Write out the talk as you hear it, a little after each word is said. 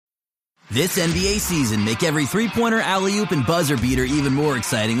This NBA season, make every three-pointer, alley-oop, and buzzer beater even more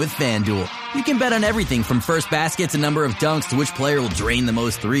exciting with FanDuel. You can bet on everything from first basket to number of dunks to which player will drain the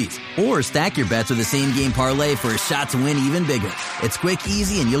most threes. Or stack your bets with the same-game parlay for a shot to win even bigger. It's quick,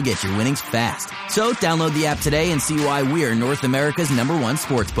 easy, and you'll get your winnings fast. So download the app today and see why we're North America's #1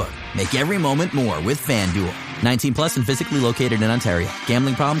 sportsbook. Make every moment more with FanDuel. 19 plus and physically located in Ontario.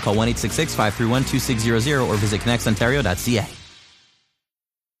 Gambling problem? Call 1-866-531-2600 or visit connectsontario.ca.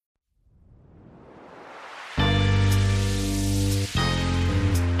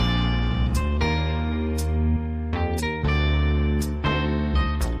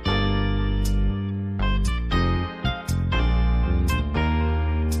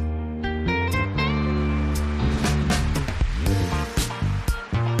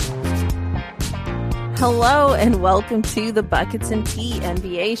 Hello and welcome to the Buckets and Tea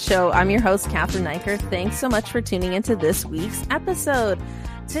NBA show. I'm your host, Catherine Niker. Thanks so much for tuning into this week's episode.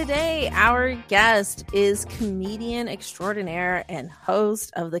 Today, our guest is comedian extraordinaire and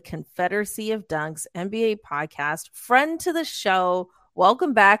host of the Confederacy of Dunks NBA podcast, friend to the show.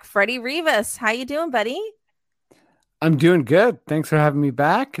 Welcome back, Freddie Rivas. How you doing, buddy? I'm doing good. Thanks for having me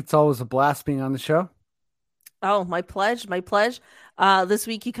back. It's always a blast being on the show. Oh, my pledge. This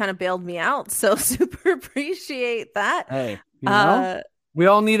week you kind of bailed me out, so super appreciate that. Hey, you know, we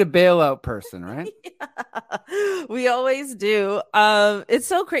all need a bailout person, right? Yeah, we always do. It's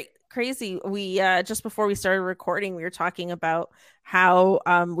so crazy. We just before we started recording, we were talking about how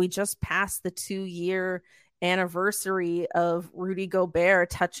we just passed the 2-year anniversary of Rudy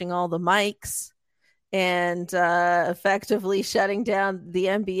Gobert touching all the mics and effectively shutting down the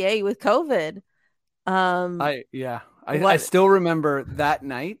NBA with COVID. I still remember that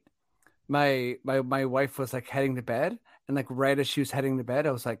night. My wife was like heading to bed, and like right as she was heading to bed,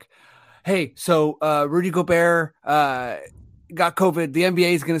 I was like, "Hey, so Rudy Gobert got COVID. The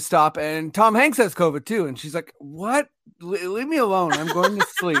NBA is going to stop, and Tom Hanks has COVID too." And she's like, "What? Leave me alone. I'm going to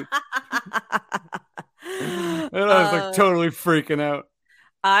sleep." And I was like totally freaking out.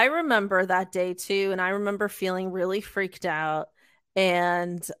 I remember that day too, and I remember feeling really freaked out.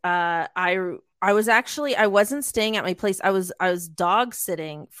 And I wasn't staying at my place. I was dog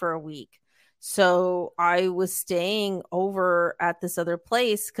sitting for a week. So I was staying over at this other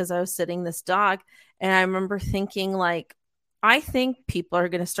place because I was sitting this dog. And I remember thinking, like, I think people are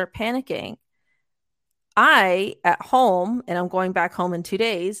going to start panicking. I, at home, and I'm going back home in 2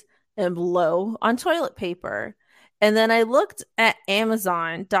 days, am low on toilet paper. And then I looked at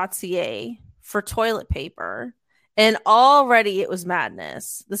Amazon.ca for toilet paper. And already it was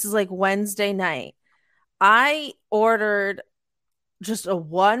madness. This is like Wednesday night. I ordered just a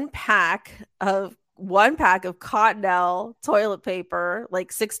one pack of Cottonelle toilet paper,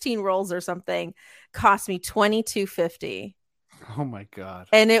 like 16 rolls or something, cost me $22.50. Oh my God.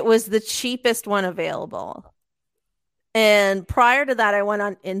 And it was the cheapest one available. And prior to that, I went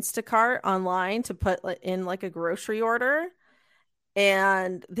on Instacart online to put in like a grocery order,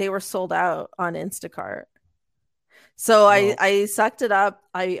 and they were sold out on Instacart. So I sucked it up.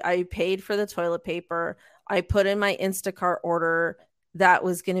 I paid for the toilet paper. I put in my Instacart order that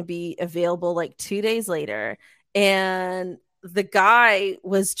was going to be available like 2 days later. And the guy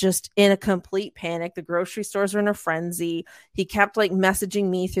was just in a complete panic. The grocery stores were in a frenzy. He kept like messaging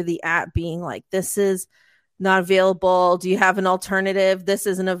me through the app being like, "This is not available. Do you have an alternative? This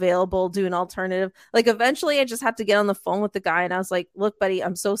isn't available. Do an alternative." Like eventually I just had to get on the phone with the guy, and I was like, "Look, buddy,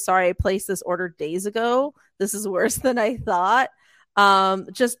 I'm so sorry. I placed this order days ago. This is worse than I thought.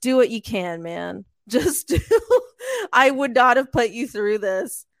 Just do what you can, man. Just do." I would not have put you through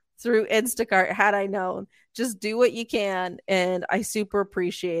this through Instacart had I known. Just do what you can. And I super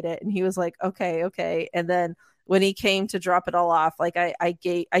appreciate it. And he was like, okay. And then when he came to drop it all off, like I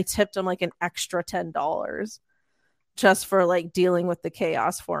tipped him like an extra $10 just for like dealing with the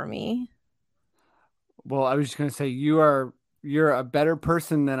chaos for me. Well, I was just going to say you're a better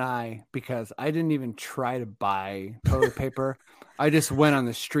person than I, because I didn't even try to buy toilet paper. I just went on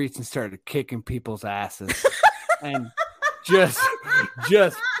the streets and started kicking people's asses and just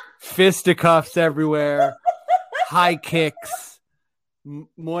fisticuffs everywhere, high kicks,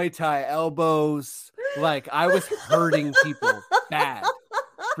 Muay Thai elbows. Like I was hurting people bad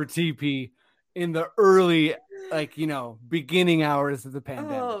for TP in the early, like, beginning hours of the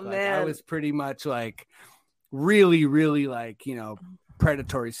pandemic. Oh, like, man. I was pretty much like really, really like,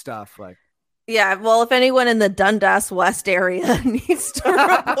 predatory stuff. Like, yeah. Well, if anyone in the Dundas West area needs to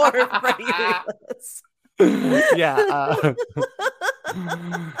report Freddie Rivas. Yeah.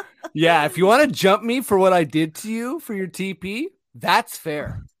 Yeah. If you want to jump me for what I did to you for your TP, that's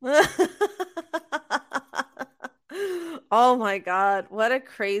fair. Oh my God, what a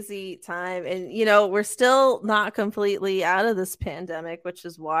crazy time. And we're still not completely out of this pandemic, which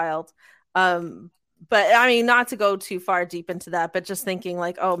is wild. Um, but I mean, not to go too far deep into that, but just thinking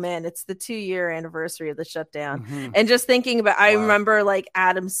like, oh man, it's the 2-year anniversary of the shutdown. Mm-hmm. And just thinking about, I Wow. remember like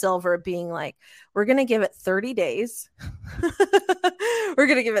Adam Silver being like, we're gonna give it 30 days. We're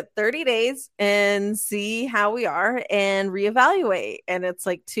gonna give it 30 days and see how we are and reevaluate. And it's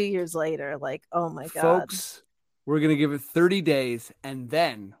like 2 years later, like, oh my God. Folks, we're going to give it 30 days, and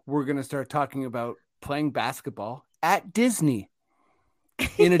then we're going to start talking about playing basketball at Disney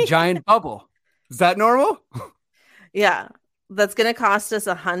in a giant bubble. Is that normal? Yeah. That's going to cost us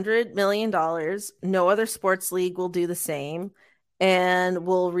 $100 million. No other sports league will do the same. And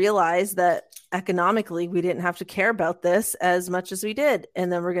we'll realize that economically, we didn't have to care about this as much as we did.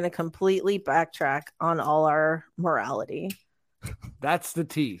 And then we're going to completely backtrack on all our morality. That's the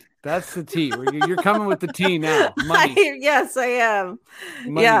tea. That's the tea. You're coming with the tea now. Money. Yes, I am.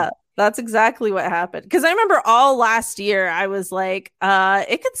 Money. Yeah, that's exactly what happened. Because I remember all last year, I was like,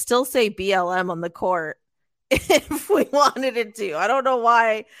 it could still say BLM on the court if we wanted it to. I don't know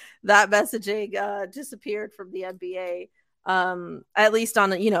why that messaging disappeared from the NBA, at least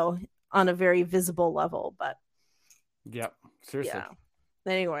on a very visible level. But yep, seriously.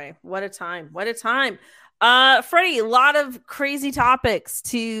 Yeah. Anyway, what a time. What a time. Freddie, a lot of crazy topics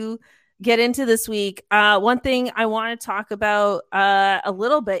to get into this week. One thing I want to talk about a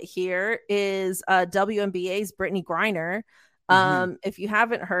little bit here is WNBA's Brittany Griner. If you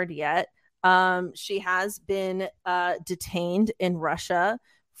haven't heard yet, she has been detained in Russia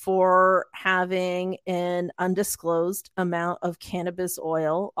for having an undisclosed amount of cannabis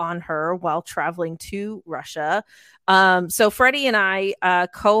oil on her while traveling to Russia. So Freddie and I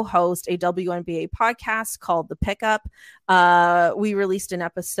co-host a WNBA podcast called The Pickup. We released an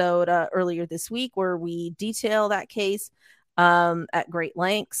episode earlier this week where we detail that case at great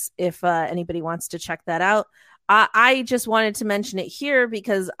lengths. If anybody wants to check that out. I just wanted to mention it here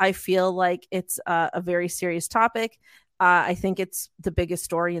because I feel like it's a very serious topic. I think it's the biggest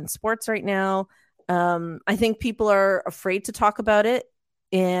story in sports right now. I think people are afraid to talk about it.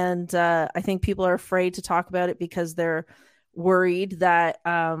 And I think people are afraid to talk about it because they're worried that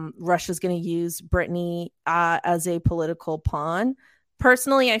Russia's going to use Brittany as a political pawn.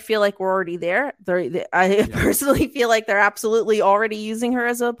 Personally, I feel like we're already there. Personally feel like they're absolutely already using her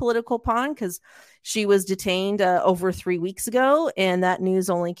as a political pawn because she was detained over 3 weeks ago. And that news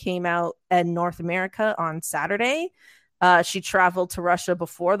only came out in North America on Saturday. She traveled to Russia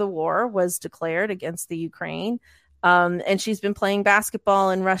before the war was declared against the Ukraine. And she's been playing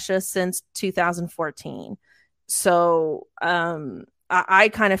basketball in Russia since 2014. So I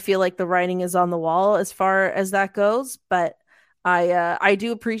kind of feel like the writing is on the wall as far as that goes. But I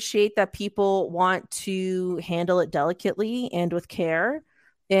do appreciate that people want to handle it delicately and with care.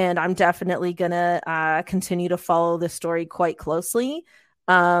 And I'm definitely going to continue to follow this story quite closely.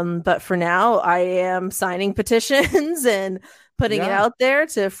 But for now, I am signing petitions and putting it out there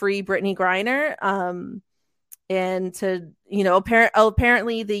to free Brittany Griner. And to,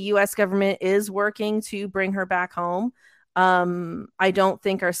 apparently the U.S. government is working to bring her back home. I don't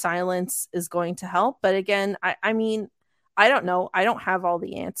think our silence is going to help. But again, I mean, I don't know. I don't have all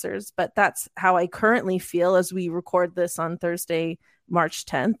the answers, but that's how I currently feel as we record this on Thursday, March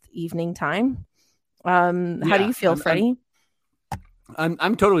 10th, evening time. How do you feel, Freddie?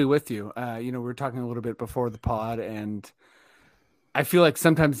 I'm totally with you. We were talking a little bit before the pod, and I feel like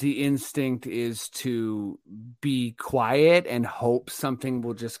sometimes the instinct is to be quiet and hope something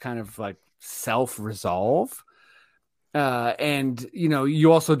will just kind of like self-resolve. And,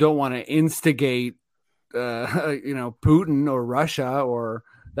 you also don't want to instigate, Putin or Russia or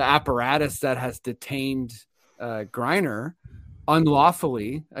the apparatus that has detained Griner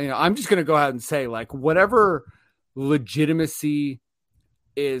unlawfully. I'm just going to go ahead and say, like, whatever legitimacy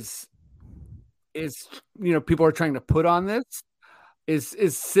is people are trying to put on this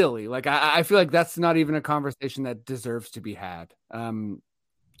is silly. Like, I feel like that's not even a conversation that deserves to be had. In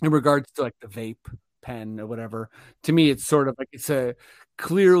regards to like the vape pen or whatever, to me, it's sort of like it's a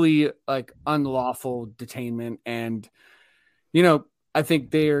clearly like unlawful detainment. And, I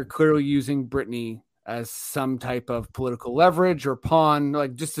think they are clearly using Brittany as some type of political leverage or pawn.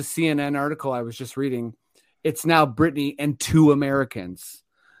 Like just a CNN article I was just reading, it's now Brittany and 2 Americans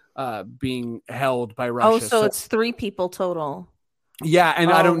being held by Russia. Oh, so it's 3 people total. Yeah, and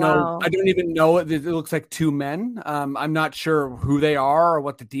I don't know. I don't even know. It looks like 2 men. I'm not sure who they are or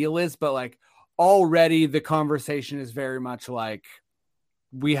what the deal is, but like already the conversation is very much like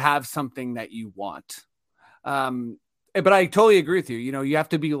we have something that you want. But I totally agree with you. You have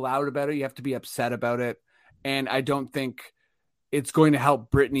to be loud about it. You have to be upset about it. And I don't think it's going to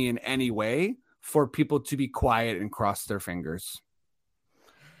help Brittany in any way for people to be quiet and cross their fingers.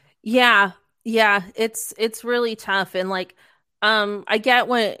 Yeah. Yeah. It's really tough. And like, I get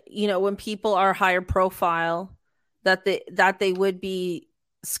when people are higher profile that they would be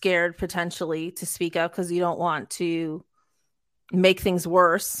scared potentially to speak up because you don't want to make things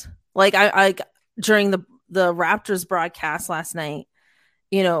worse. Like I during the Raptors broadcast last night,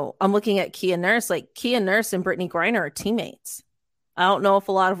 I'm looking at Kia Nurse. Like Kia Nurse and Brittany Griner are teammates. I don't know if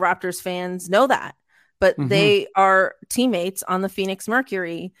a lot of Raptors fans know that, but they are teammates on the Phoenix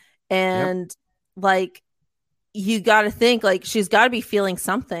Mercury. And like, you got to think like she's got to be feeling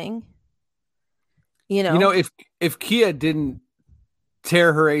something. If Kia didn't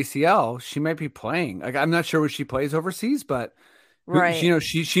tear her ACL, she might be playing. Like, I'm not sure what she plays overseas, but right.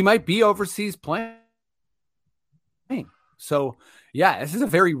 she might be overseas playing. So yeah, this is a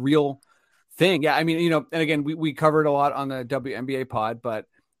very real thing. Yeah. I mean, and again, we covered a lot on the WNBA pod, but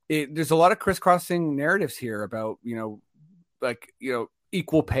there's a lot of crisscrossing narratives here about,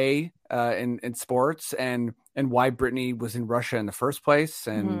 equal pay in sports and why Brittany was in Russia in the first place.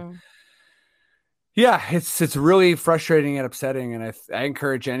 And yeah, it's really frustrating and upsetting. And I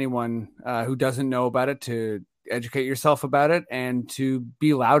encourage anyone who doesn't know about it to educate yourself about it and to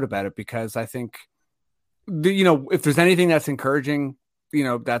be loud about it, because I think, if there's anything that's encouraging,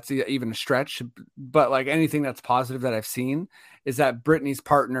 that's even a stretch, but like anything that's positive that I've seen is that Brittany's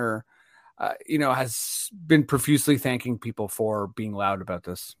partner, has been profusely thanking people for being loud about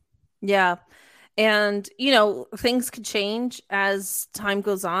this. Yeah. And, things could change as time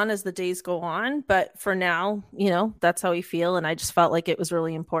goes on, as the days go on. But for now, that's how we feel. And I just felt like it was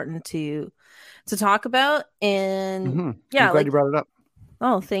really important to talk about. And yeah, I'm glad you brought it up.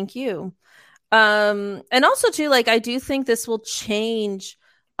 Oh, thank you. And also too, like, I do think this will change,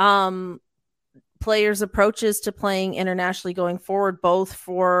 players' approaches to playing internationally going forward, both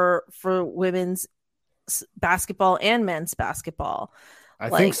for women's basketball and men's basketball. I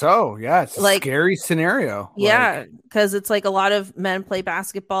think so. Yeah. It's a scary scenario. Yeah. Because it's like a lot of men play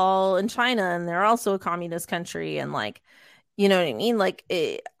basketball in China and they're also a communist country. And like, you know what I mean? Like,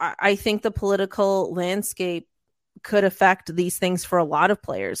 I think the political landscape could affect these things for a lot of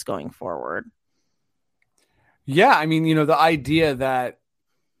players going forward. Yeah. I mean, the idea that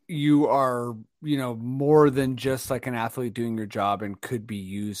you are, more than just like an athlete doing your job and could be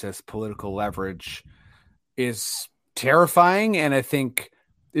used as political leverage is terrifying, and I think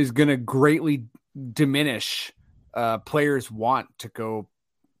is going to greatly diminish players' want to go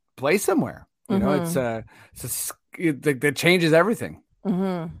play somewhere. That changes everything.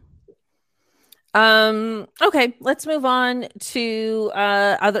 Okay, let's move on to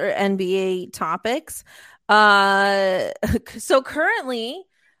other NBA topics. So currently,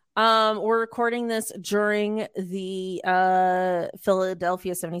 we're recording this during the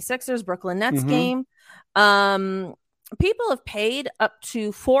Philadelphia 76ers Brooklyn Nets game. People have paid up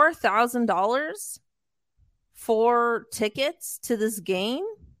to $4,000 for tickets to this game.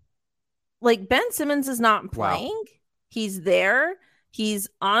 Like, Ben Simmons is not playing. Wow. He's there. He's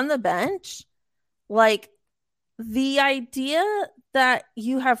on the bench. Like, the idea that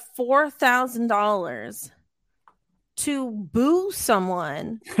you have $4,000 to boo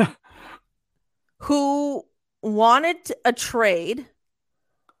someone who wanted a trade,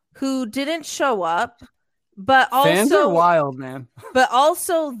 who didn't show up, but fans also are wild, man. But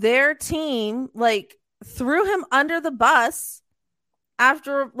also their team like threw him under the bus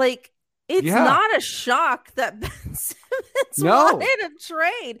after, like, it's not a shock that Ben Simmons wanted a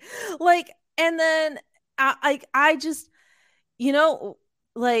trade. Like, and then I just,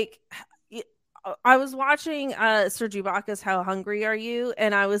 like, I was watching Serge Ibaka's How Hungry Are You?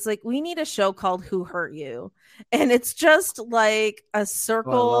 And I was like, we need a show called Who Hurt You? And it's just like a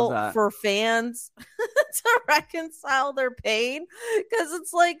circle for fans to reconcile their pain. Because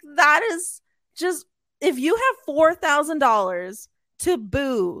it's like, that is just, if you have $4,000 to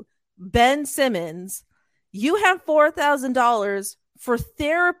boo Ben Simmons, you have $4,000 for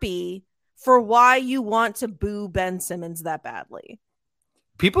therapy for why you want to boo Ben Simmons that badly.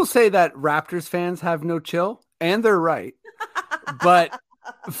 People say that Raptors fans have no chill, and they're right. But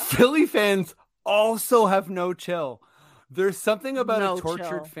Philly fans also have no chill. There's something about a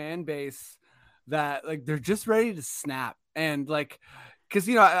tortured fan base that, like, they're just ready to snap. And like, because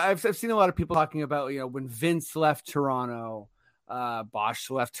I've seen a lot of people talking about when Vince left Toronto,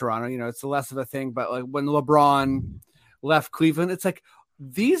 Bosch left Toronto. It's less of a thing. But like when LeBron left Cleveland, it's like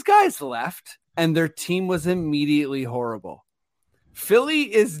these guys left, and their team was immediately horrible. Philly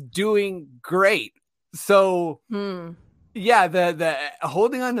is doing great. So Yeah, the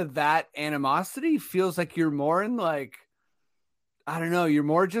holding on to that animosity feels like you're more in like, I don't know, you're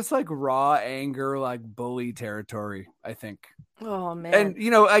more just like raw anger, like bully territory, I think. Oh man.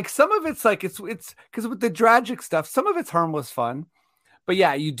 And like some of it's like it's because with the tragic stuff, some of it's harmless fun. But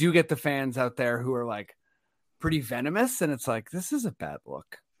yeah, you do get the fans out there who are like pretty venomous, and it's like, this is a bad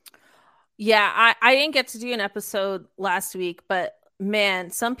look. Yeah, I didn't get to do an episode last week, but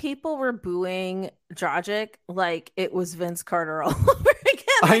man, some people were booing Dragic like it was Vince Carter all over again.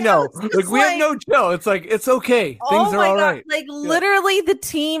 I know. Like, we have like, no chill. It's like, it's okay. Things oh are my all God. right. Like, Yeah. literally, the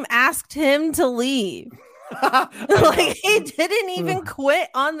team asked him to leave. Like, he didn't even quit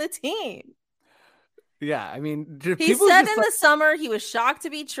on the team. Yeah, I mean, He said in the summer he was shocked to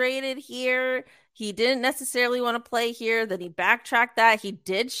be traded here. He didn't necessarily want to play here. Then he backtracked that. He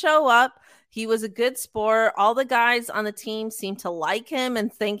did show up. He was a good sport. All the guys on the team seem to like him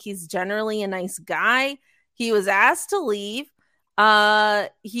and think he's generally a nice guy. He was asked to leave.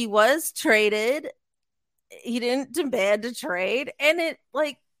 He was traded. He didn't demand a trade, and it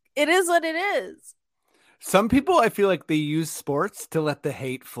is what it is. Some people, I feel like they use sports to let the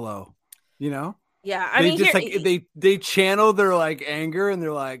hate flow. Yeah, I mean, just they channel their like anger, and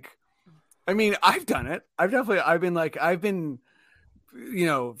they're like, I mean, I've done it. I've been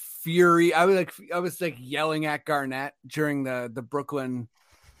fury. I was like yelling at Garnett during the Brooklyn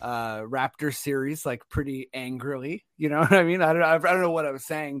Raptors series, like pretty angrily. You know what I mean? I don't know what I was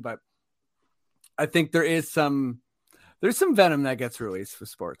saying, but I think there's some venom that gets released with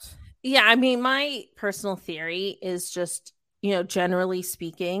sports. Yeah, I mean, my personal theory is just, generally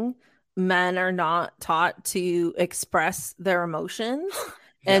speaking, men are not taught to express their emotions.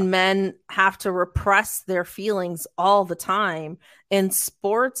 Yeah. And men have to repress their feelings all the time. And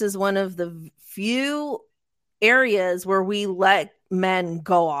sports is one of the few areas where we let men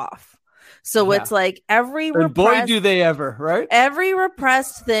go off. So it's like boy, do they ever, right? Every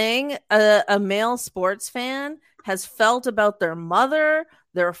repressed thing a male sports fan has felt about their mother,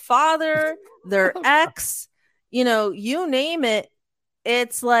 their father, their ex, you name it.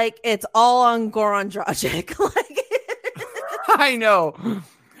 It's like it's all on Goran Dragic. I know.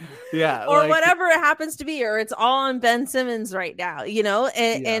 Yeah. Or whatever it happens to be, or it's all on Ben Simmons right now,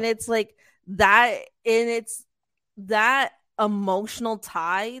 and it's like that, and it's that emotional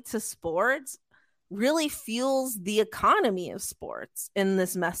tie to sports really fuels the economy of sports in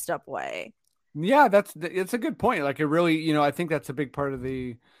this messed up way. Yeah, it's a good point. Like, it really, I think that's a big part of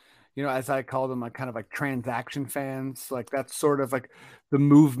the, as I call them, like kind of like transaction fans. Like, that's sort of like the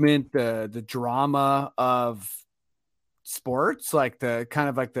movement, the drama of sports, like the kind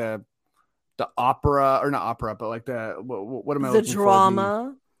of like the opera, or not opera, but like what am I looking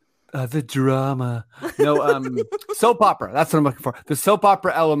drama for? The drama. No, soap opera. That's what I'm looking for. The soap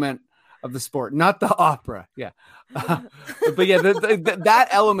opera element of the sport, not the opera. Yeah. But yeah, that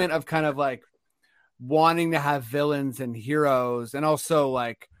element of kind of like wanting to have villains and heroes, and also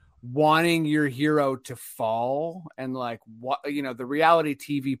like wanting your hero to fall, and like what, the reality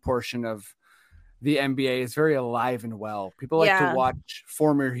TV portion of the NBA is very alive and well. People like to watch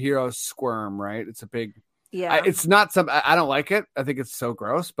former heroes squirm, right? It's a big, it's not some, I don't like it. I think it's so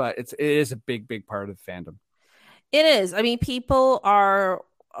gross, but it is a big, big part of the fandom. It is. I mean,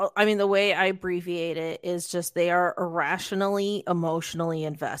 the way I abbreviate it is just they are irrationally, emotionally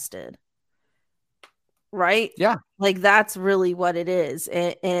invested. Right? Yeah. Like, that's really what it is.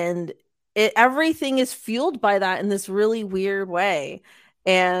 And everything is fueled by that in this really weird way.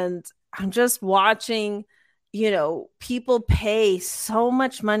 And I'm just watching, people pay so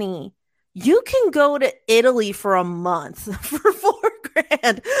much money. You can go to Italy for a month for $4,000.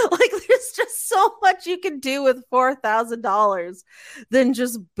 Like, there's just so much you can do with $4,000 than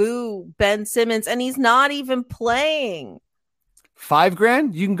just boo Ben Simmons. And he's not even playing.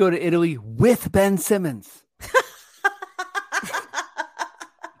 $5,000, you can go to Italy with Ben Simmons.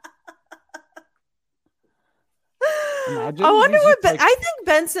 Imagine. I wonder I think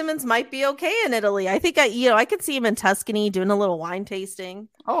Ben Simmons might be okay in Italy. I think I could see him in Tuscany doing a little wine tasting.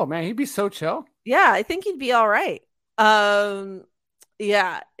 Oh man, he'd be so chill. Yeah, I think he'd be all right.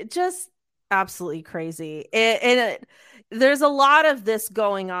 Yeah, just absolutely crazy. There's a lot of this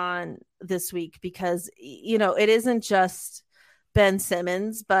going on this week because it isn't just Ben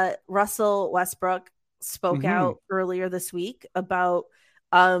Simmons, but Russell Westbrook spoke out earlier this week about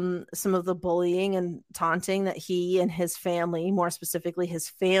some of the bullying and taunting that he and his family, more specifically his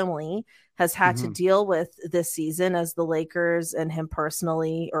family, has had to deal with this season as the Lakers and him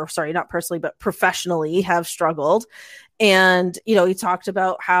personally, or sorry, not personally, but professionally have struggled. And, he talked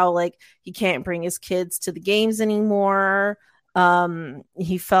about how like he can't bring his kids to the games anymore.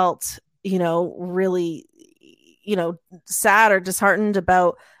 He felt, really sad or disheartened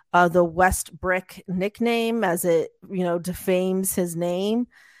about the West Brick nickname, as it, defames his name.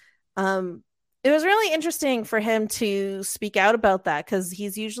 It was really interesting for him to speak out about that, because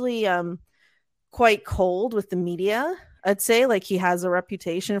he's usually quite cold with the media. I'd say, like, he has a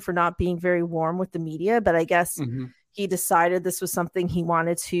reputation for not being very warm with the media, but I guess he decided this was something he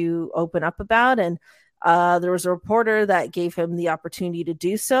wanted to open up about. And there was a reporter that gave him the opportunity to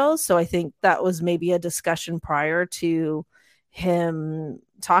do so. So I think that was maybe a discussion prior to him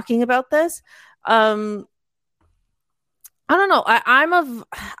talking about this. I don't know.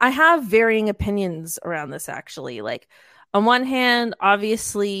 I have varying opinions around this, actually. Like, on one hand,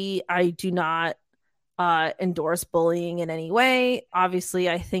 obviously, I do not endorse bullying in any way. Obviously,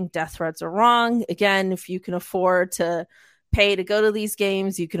 I think death threats are wrong. Again, if you can afford to pay to go to these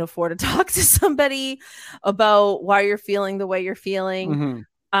games, you can afford to talk to somebody about why you're feeling the way you're feeling.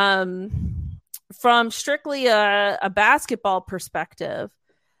 From strictly a basketball perspective,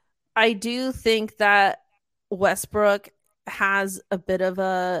 I do think that Westbrook has a bit of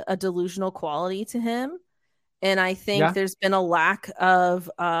a delusional quality to him. And I think there's been a lack of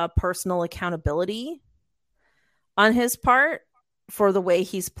personal accountability on his part for the way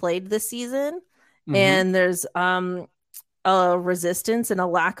he's played this season. And there's a resistance and a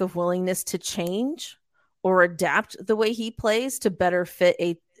lack of willingness to change or adapt the way he plays to better fit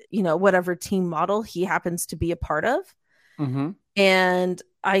a, whatever team model he happens to be a part of. And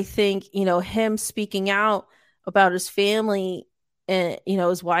I think, him speaking out about his family and,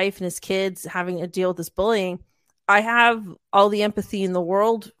 his wife and his kids having to deal with this bullying, I have all the empathy in the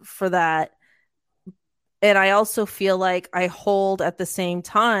world for that. And I also feel like I hold at the same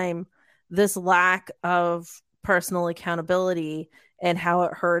time this lack of personal accountability and how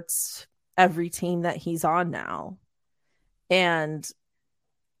it hurts every team that he's on now. And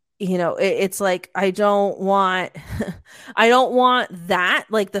it's like, I don't want that,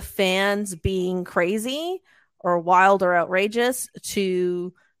 like, the fans being crazy or wild or outrageous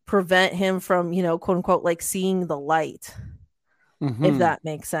to prevent him from, quote unquote, like, seeing the light, if that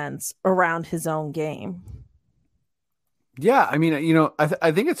makes sense, around his own game. Yeah, I mean,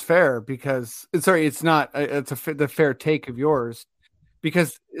 I think it's fair because it's not. It's the fair take of yours,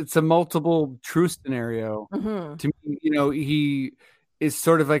 because it's a multiple truth scenario. To me, he is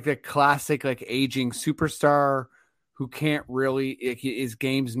sort of like the classic, like, aging superstar who can't really, his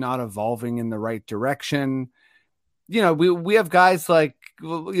game's not evolving in the right direction. We have guys like,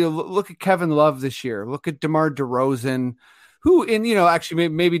 look at Kevin Love this year. Look at DeMar DeRozan, who, actually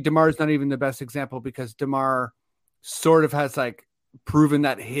maybe DeMar's not even the best example, because DeMar sort of has, like, proven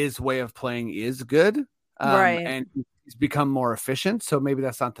that his way of playing is good. Right. And he's become more efficient. So maybe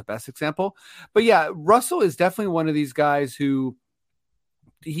that's not the best example. But yeah, Russell is definitely one of these guys who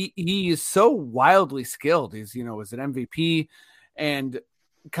he is so wildly skilled. He's, was an MVP and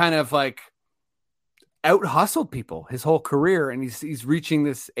kind of, like, out hustled people his whole career. And he's reaching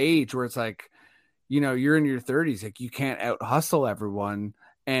this age where it's like, you're in your 30s, like, you can't out hustle everyone.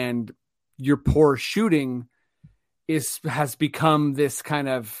 And your poor shooting has become this kind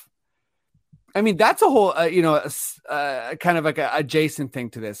of, I mean, that's a whole, kind of like a adjacent thing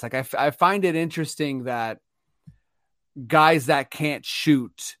to this. Like, I find it interesting that guys that can't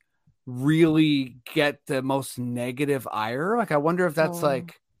shoot really get the most negative ire. Like, I wonder if that's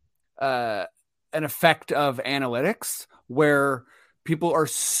like an effect of analytics, where people are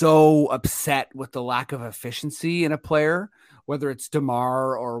so upset with the lack of efficiency in a player, whether it's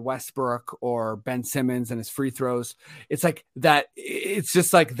DeMar or Westbrook or Ben Simmons and his free throws. It's like that. It's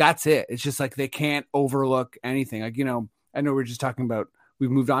just like, that's it. It's just like, they can't overlook anything. Like, I know we're just talking about,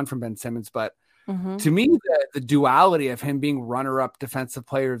 we've moved on from Ben Simmons, but to me, the duality of him being runner-up defensive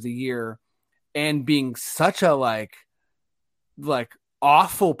player of the year and being such a like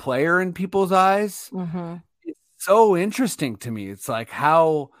awful player in people's eyes, it's so interesting to me. It's like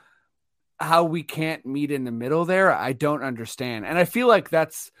how we can't meet in the middle there. I don't understand. And I feel like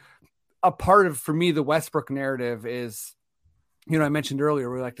that's a part of, for me, the Westbrook narrative is, I mentioned earlier,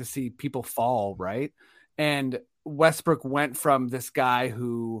 we like to see people fall, right? And Westbrook went from this guy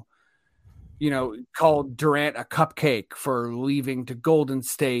who, called Durant a cupcake for leaving to Golden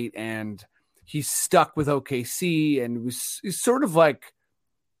State, and he's stuck with OKC, and he's sort of like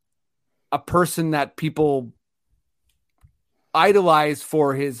a person that people idolize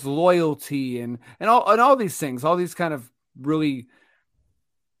for his loyalty and all these things, all these kind of really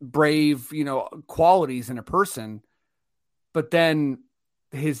brave, qualities in a person. But then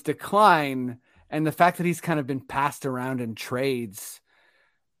his decline and the fact that he's kind of been passed around in trades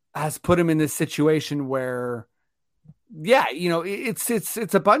has put him in this situation where,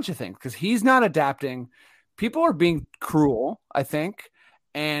 it's a bunch of things, because he's not adapting. people are being cruel, I think.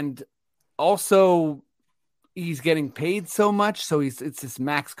 And also he's getting paid so much. So it's this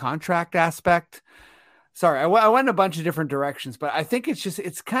max contract aspect. Sorry, I went in a bunch of different directions, but I think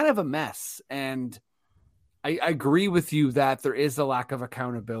it's kind of a mess. And I agree with you that there is a lack of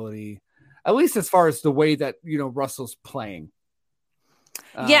accountability, at least as far as the way that, Russell's playing.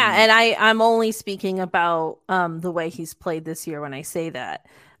 Yeah, and I'm only speaking about the way he's played this year when I say that.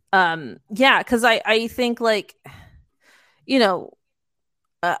 Yeah, because I think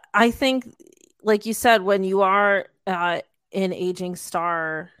I think like you said, when you are an aging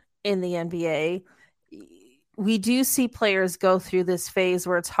star in the NBA, we do see players go through this phase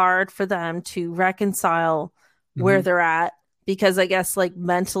where it's hard for them to reconcile where they're at, because I guess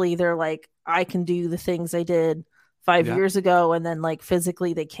mentally they're like, I can do the things I did 5 years ago, and then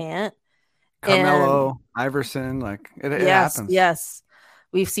physically they can't. Carmelo, Iverson, it happens. Yes,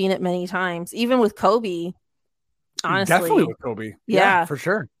 we've seen it many times, even with Kobe. Honestly, definitely with Kobe. Yeah, for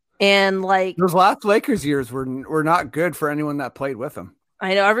sure. And those last Lakers years were not good for anyone that played with him.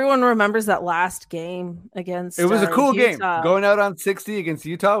 I know everyone remembers that last game against. It was a cool Utah. game. Going out on 60 against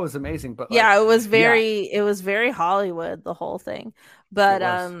Utah was amazing. But it was very Hollywood, the whole thing. But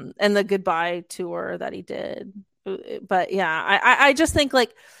and the goodbye tour that he did. But yeah, I just think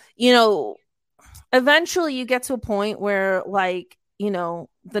eventually you get to a point where the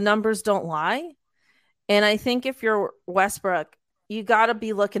numbers don't lie. And I think if you're Westbrook, you got to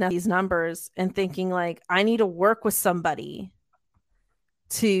be looking at these numbers and thinking I need to work with somebody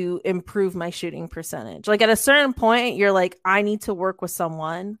to improve my shooting percentage. At a certain point, you're I need to work with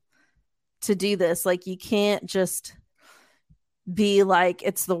someone to do this. You can't just be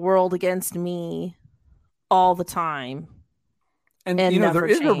it's the world against me all the time. And there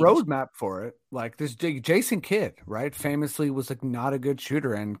is a roadmap for it. There's Jason Kidd, right? Famously was not a good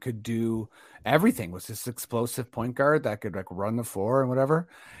shooter and could do everything. Was this explosive point guard that could run the floor and whatever.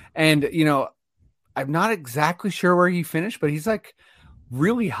 And I'm not exactly sure where he finished, but he's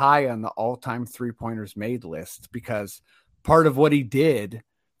really high on the all-time 3-pointers made list, because part of what he did,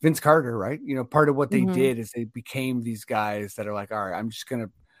 Vince Carter, right? Part of what they did is they became these guys that are all right, I'm just gonna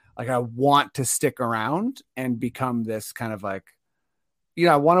I want to stick around and become this kind of I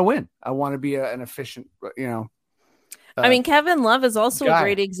want to win. I want to be an efficient, I mean, Kevin Love is also a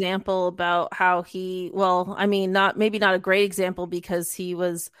great example about how maybe not a great example, because he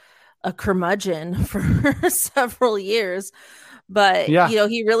was a curmudgeon for several years, but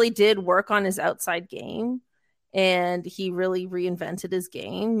he really did work on his outside game, and he really reinvented his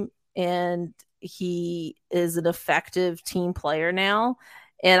game, and he is an effective team player now.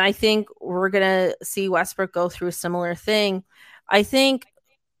 And I think we're going to see Westbrook go through a similar thing. I think,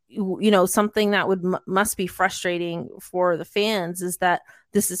 something that must be frustrating for the fans is that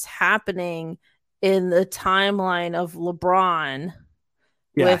this is happening in the timeline of LeBron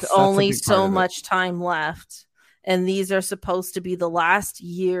with only so much time left. And these are supposed to be the last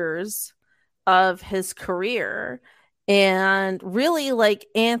years of his career. And really,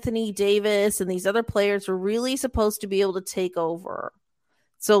 Anthony Davis and these other players are really supposed to be able to take over.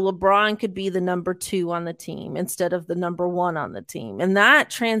 So LeBron could be the number 2 on the team instead of the number 1 on the team. And that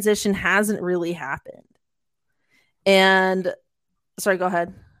transition hasn't really happened. And sorry, go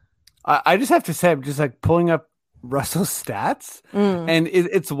ahead. I just have to say, I'm just pulling up Russell's stats, and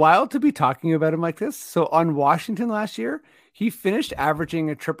it's wild to be talking about him like this. So on Washington last year, he finished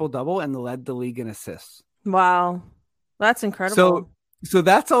averaging a triple-double and led the league in assists. Wow. That's incredible. So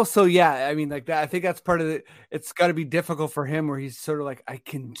that's also, I mean, that, I think that's part of it. It's got to be difficult for him, where he's sort of I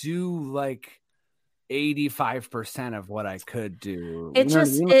can do 85% of what I could do.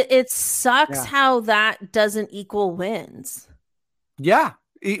 It sucks how that doesn't equal wins. Yeah.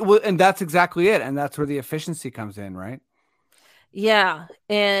 And that's exactly it. And that's where the efficiency comes in, right? Yeah.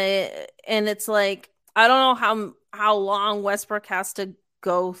 And it's I don't know how long Westbrook has to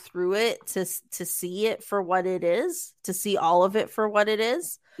go through it to see it for what it is, to see all of it for what it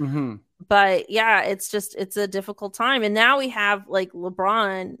is. But yeah, it's a difficult time. And now we have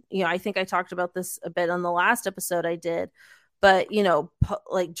LeBron, I think I talked about this a bit on the last episode I did, but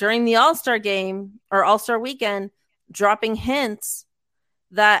during the All-Star game or All-Star weekend, dropping hints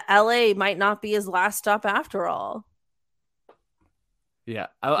that LA might not be his last stop after all. Yeah.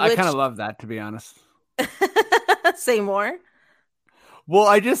 I kind of love that, to be honest. Say more. Well,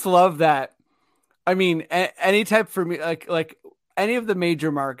 I just love that. I mean, any type for me, like any of the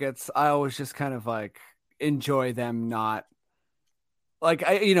major markets, I always just kind of enjoy them. Not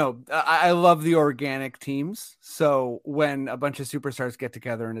I love the organic teams. So when a bunch of superstars get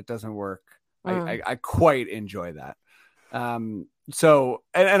together and it doesn't work, I quite enjoy that. So,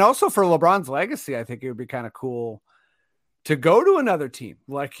 and also for LeBron's legacy, I think it would be kind of cool to go to another team.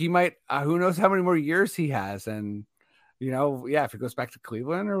 Like he might, who knows how many more years he has. And, if he goes back to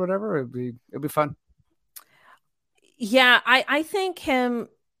Cleveland or whatever, it'd be fun. Yeah, I think him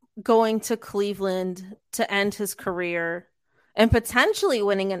going to Cleveland to end his career and potentially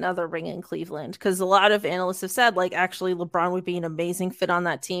winning another ring in Cleveland, because a lot of analysts have said, like, actually LeBron would be an amazing fit on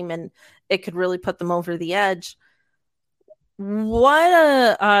that team and it could really put them over the edge.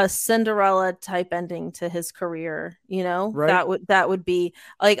 What a Cinderella type ending to his career, Right. that would be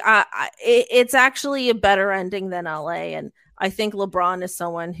like, it's actually a better ending than LA. And I think LeBron is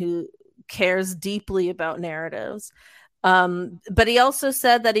someone who cares deeply about narratives. But he also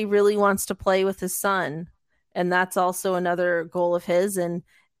said that he really wants to play with his son, and that's also another goal of his. And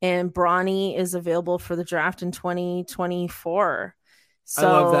Bronny is available for the draft in 2024. So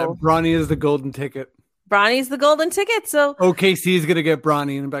I love that. Bronny is the golden ticket. Bronny's the golden ticket. So OKC is going to get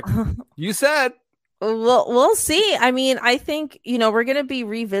Bronny in the back. You said. We'll see. I mean, I think, we're going to be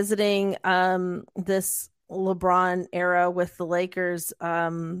revisiting this LeBron era with the Lakers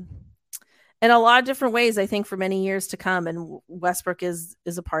in a lot of different ways, I think, for many years to come. And Westbrook is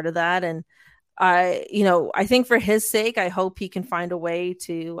a part of that. And I think for his sake, I hope he can find a way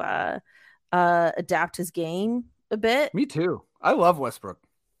to adapt his game a bit. Me too. I love Westbrook.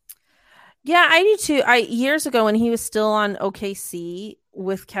 Yeah, I do too. Years ago when he was still on OKC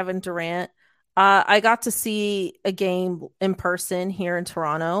with Kevin Durant, I got to see a game in person here in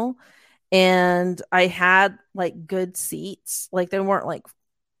Toronto, and I had like good seats. Like they weren't like,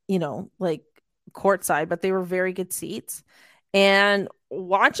 like courtside, but they were very good seats. And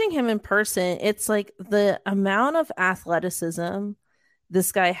watching him in person, it's like the amount of athleticism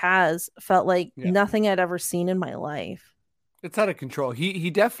this guy has felt like nothing I'd ever seen in my life. It's out of control.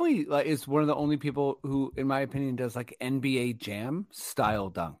 He definitely is one of the only people who, in my opinion, does like NBA Jam style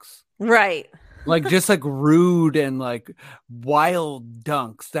dunks. Right. Like just like rude and like wild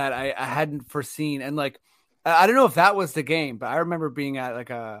dunks that I hadn't foreseen. And like, I don't know if that was the game, but I remember being at like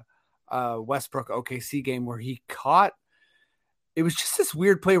a Westbrook OKC game where he caught, it was just this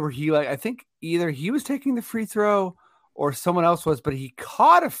weird play where he like, I think either he was taking the free throw or someone else was, but he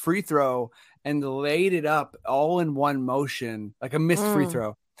caught a free throw and laid it up all in one motion, like a missed free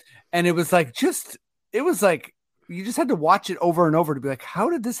throw. And it was like, you just had to watch it over and over to be like,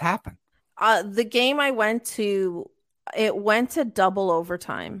 how did this happen? The game I went to, it went to double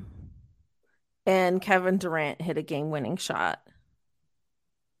overtime and Kevin Durant hit a game-winning shot.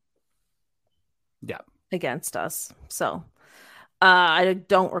 Yeah. Against us. So I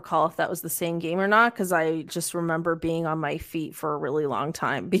don't recall if that was the same game or not, because I just remember being on my feet for a really long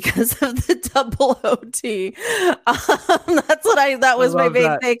time because of the double OT. That was my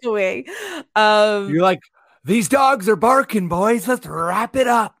main takeaway. You're like, these dogs are barking, boys. Let's wrap it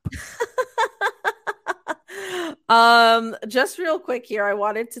up. Just real quick here, I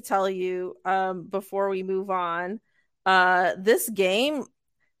wanted to tell you before we move on, this game,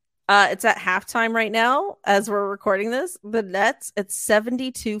 it's at halftime right now as we're recording this. The Nets, it's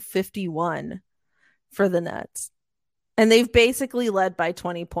 72-51 for the Nets. And they've basically led by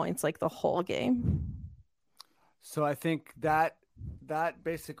 20 points like the whole game. So I think that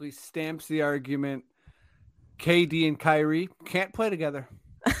basically stamps the argument. KD and Kyrie can't play together.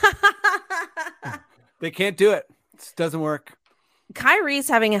 They can't do it. It doesn't work. Kyrie's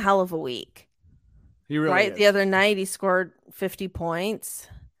having a hell of a week. He really is. The other night he scored 50 points.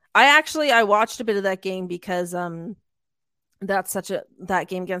 I watched a bit of that game because that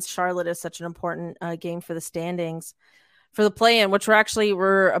game against Charlotte is such an important game for the standings, for the play-in, which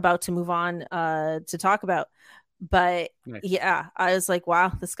we're about to move on to talk about. But nice. Yeah, I was like, wow,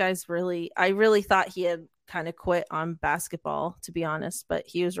 this guy's I really thought he had kind of quit on basketball, to be honest, but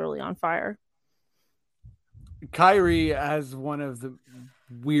he was really on fire. Kyrie has one of the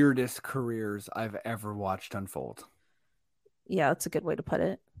weirdest careers I've ever watched unfold. Yeah, that's a good way to put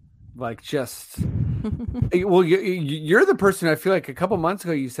it. Like, just well, you're the person, I feel like a couple months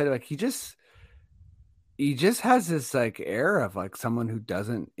ago you said like he just has this like air of like someone who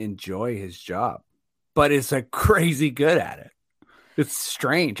doesn't enjoy his job, but is like crazy good at it. It's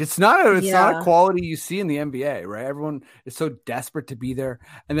strange. It's not a quality you see in the NBA, right? Everyone is so desperate to be there,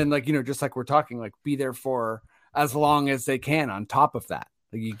 and then like just like we're talking, like be there for as long as they can. On top of that,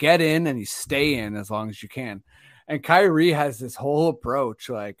 like you get in and you stay in as long as you can. And Kyrie has this whole approach,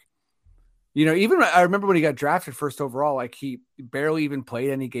 like. Even I remember when he got drafted first overall, like he barely even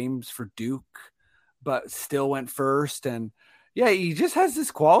played any games for Duke, but still went first. And yeah, he just has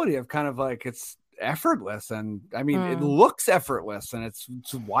this quality of kind of like it's effortless. And I mean, it looks effortless and it's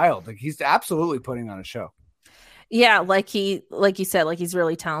wild. Like he's absolutely putting on a show. Yeah, like you said, like he's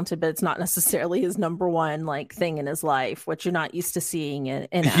really talented, but it's not necessarily his number one like thing in his life, which you're not used to seeing in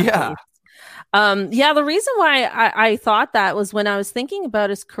Yeah. athletes. Yeah, the reason why I thought that was when I was thinking about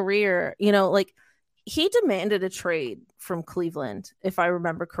his career, like he demanded a trade from Cleveland, if I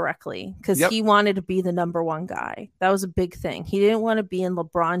remember correctly, because Yep. he wanted to be the number one guy. That was a big thing. He didn't want to be in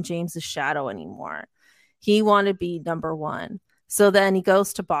LeBron James's shadow anymore. He wanted to be number one. So then he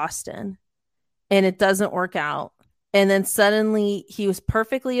goes to Boston and it doesn't work out. And then suddenly he was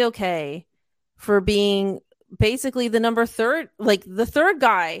perfectly okay for being basically the number third, like the third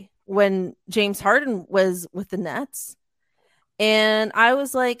guy when James Harden was with the Nets. And I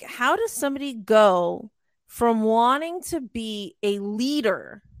was like, how does somebody go from wanting to be a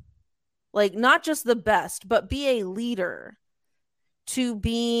leader, like not just the best, but be a leader, to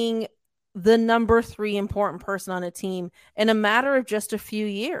being the number 3 important person on a team in a matter of just a few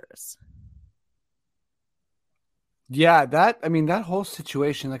years? Yeah, that whole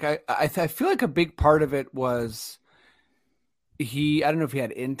situation, like I feel like a big part of it was I don't know if he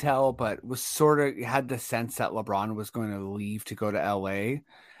had intel, but was sort of had the sense that LeBron was going to leave to go to LA.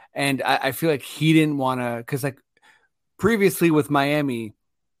 And I feel like he didn't want to, because like previously with Miami,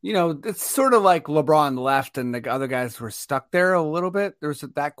 it's sort of like LeBron left and the other guys were stuck there a little bit. There's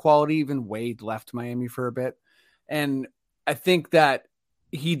that quality. Even Wade left Miami for a bit. And I think that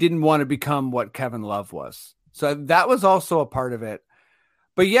he didn't want to become what Kevin Love was. So that was also a part of it.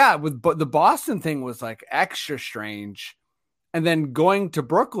 But yeah, the Boston thing was like extra strange. And then going to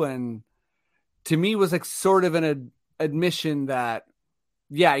Brooklyn, to me, was like sort of an admission that,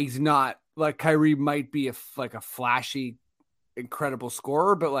 yeah, he's not like Kyrie might be like a flashy, incredible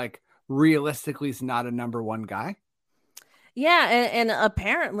scorer, but like realistically, he's not a number one guy. Yeah, and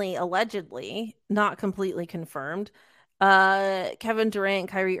apparently, allegedly, not completely confirmed, Kevin Durant and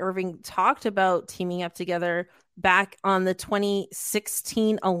Kyrie Irving talked about teaming up together back on the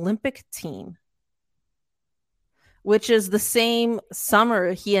 2016 Olympic team, which is the same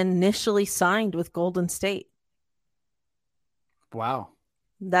summer he initially signed with Golden State. Wow.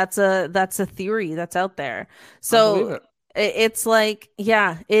 That's a theory that's out there. So it's like,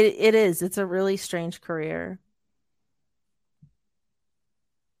 yeah, it is. It's a really strange career.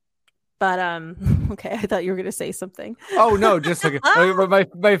 But okay, I thought you were gonna say something. Oh no, just like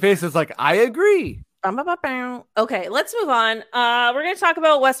my face is like, I agree. Okay, let's move on. We're gonna talk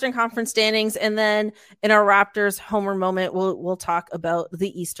about Western Conference standings, and then in our Raptors homer moment, we'll talk about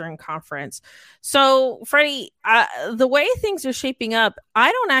the Eastern Conference. So, Freddie, the way things are shaping up,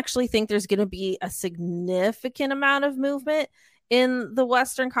 I don't actually think there's gonna be a significant amount of movement in the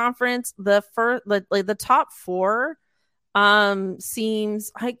Western Conference. The top 4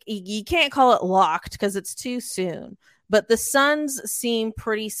 seems like you can't call it locked because it's too soon, but the Suns seem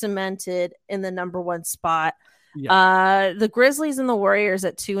pretty cemented in the number 1 spot. Yeah. The Grizzlies and the Warriors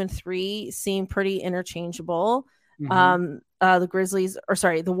at 2 and 3 seem pretty interchangeable. Mm-hmm.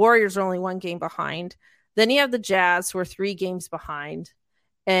 The Warriors are only 1 game behind. Then you have the Jazz, who are 3 games behind,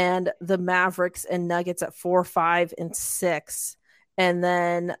 and the Mavericks and Nuggets at 4, 5, and 6. And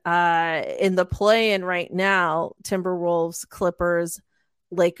then in the play-in right now, Timberwolves, Clippers,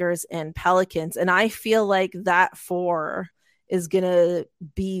 Lakers, and Pelicans. And I feel like that 4 is going to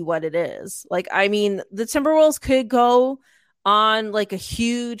be what it is. Like, I mean, the Timberwolves could go on like a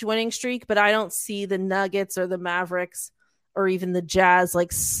huge winning streak, but I don't see the Nuggets or the Mavericks or even the Jazz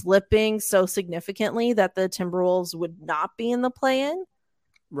like slipping so significantly that the Timberwolves would not be in the play-in.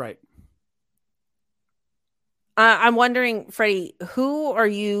 Right. I'm wondering, Freddie, who are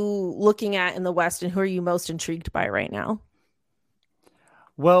you looking at in the West and who are you most intrigued by right now?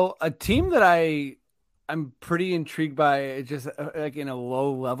 Well, a team that I'm pretty intrigued by, just like in a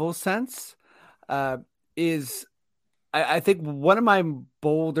low level sense, is I think one of my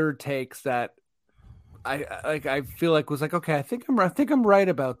bolder takes that I feel like was like, okay, I think I'm right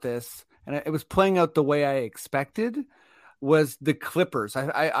about this, and it was playing out the way I expected. Was the Clippers.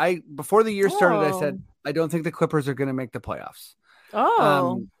 I before the year started, I said I don't think the Clippers are going to make the playoffs.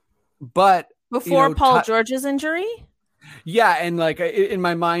 But before Paul George's injury? Yeah, and like in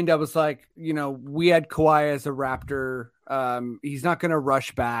my mind, I was like, we had Kawhi as a Raptor. He's not going to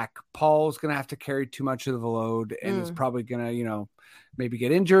rush back. Paul's going to have to carry too much of the load and is probably going to, maybe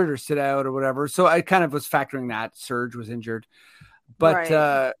get injured or sit out or whatever. So I kind of was factoring that. Serge was injured.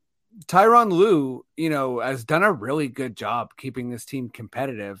 But Tyronn Lue, has done a really good job keeping this team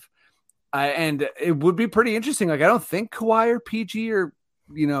competitive. And it would be pretty interesting. Like, I don't think Kawhi or PG are,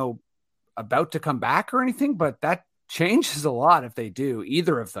 about to come back or anything, but that changes a lot if they do,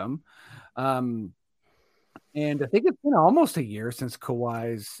 either of them. And I think it's been almost a year since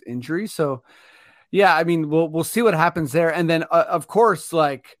Kawhi's injury. So, Yeah, I mean, we'll see what happens there. And then, of course,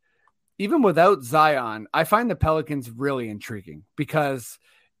 like even without Zion, I find the Pelicans really intriguing because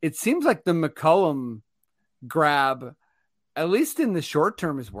it seems like the McCollum grab, at least in the short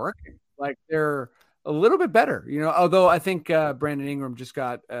term, is working. Like they're a little bit better, although I think Brandon Ingram just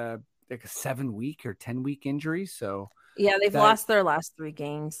got like a 7-week or 10-week injury. So Yeah, they've lost their last 3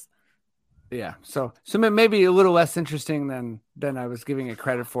 games. Yeah, so maybe a little less interesting than I was giving it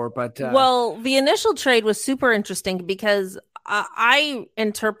credit for, but well, the initial trade was super interesting because I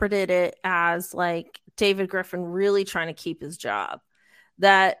interpreted it as like David Griffin really trying to keep his job,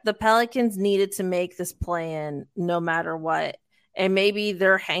 that the Pelicans needed to make this play in no matter what, and maybe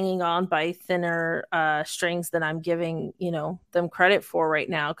they're hanging on by thinner strings than I'm giving them credit for right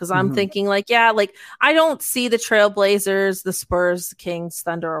now, because I'm thinking like I don't see the Trailblazers, the Spurs, the Kings,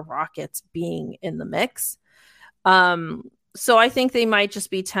 Thunder, or Rockets being in the mix. So I think they might just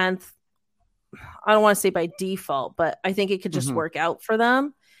be 10th. I don't want to say by default, but I think it could just work out for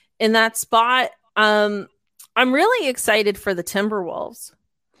them in that spot. I'm really excited for the Timberwolves.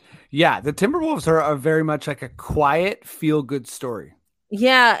 Yeah, the Timberwolves are very much like a quiet, feel-good story.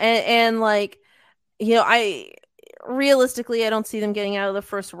 Yeah, and like, I realistically, I don't see them getting out of the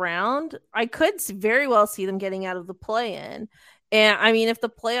first round. I could very well see them getting out of the play-in. And I mean, if the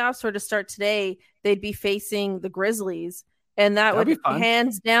playoffs were to start today, they'd be facing the Grizzlies, and that would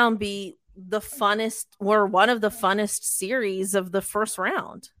hands down be the funnest or one of the funnest series of the first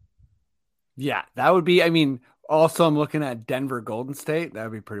round. Yeah, that would be, I mean, also I'm looking at Denver Golden State. That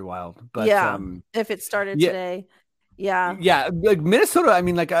would be pretty wild. But yeah, if it started today. Yeah. Yeah. Like Minnesota, I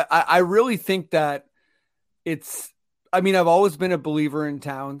mean, like I really think that I've always been a believer in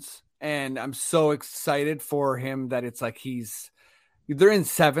Towns, and I'm so excited for him that it's like they're in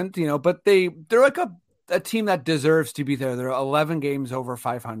 7th, but they're like a team that deserves to be there. They're 11 games over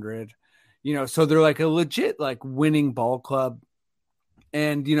 500, so they're like a legit like winning ball club.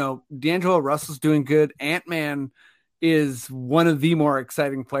 And, D'Angelo Russell's doing good. Ant-Man is one of the more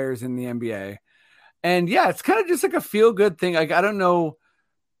exciting players in the NBA. And yeah, it's kind of just like a feel good thing. Like, I don't know.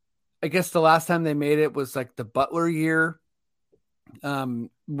 I guess the last time they made it was like the Butler year,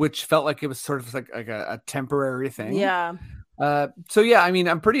 which felt like it was sort of like a temporary thing. Yeah. So yeah, I mean,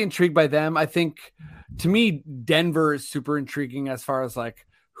 I'm pretty intrigued by them. I think to me, Denver is super intriguing as far as like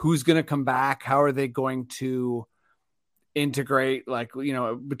who's going to come back. How are they going to integrate, like,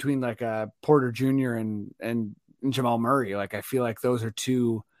 between like Porter Jr. and Jamal Murray? Like, I feel like those are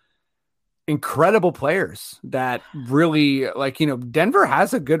 2 incredible players that really, like, Denver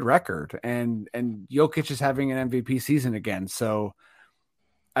has a good record, and Jokic is having an MVP season again. So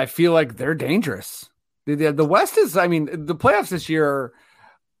I feel like they're dangerous. The West is, I mean, the playoffs this year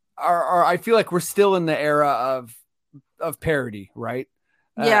are I feel like we're still in the era of parity, right?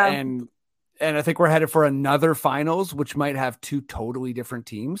 Yeah. And I think we're headed for another finals, which might have 2 totally different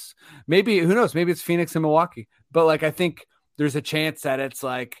teams. Maybe, who knows? Maybe it's Phoenix and Milwaukee. But like, I think there's a chance that it's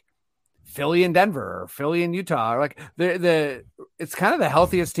like Philly and Denver or Philly and Utah. Or like it's kind of the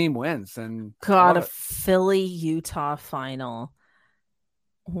healthiest team wins. And God, a Philly Utah final.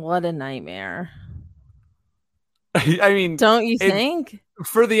 What a nightmare. I mean, don't you think?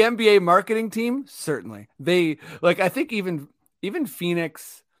 For the NBA marketing team, certainly. They like, I think even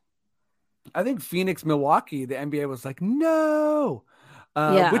Phoenix. I think Phoenix, Milwaukee, the NBA was like, no.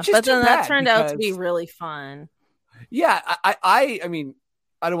 Which is, but then that turned out to be really fun. Yeah, I mean,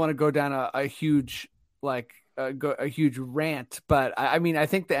 I don't want to go down a huge a huge rant, but I mean, I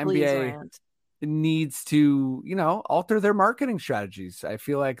think the NBA needs to alter their marketing strategies. I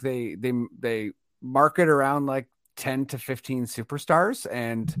feel like they market around like 10 to 15 superstars,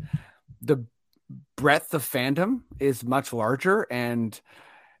 and the breadth of fandom is much larger. And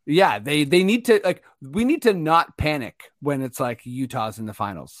yeah, they need to, like, we need to not panic when it's like Utah's in the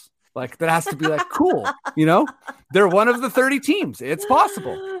finals. Like, that has to be like, cool, they're one of the 30 teams. It's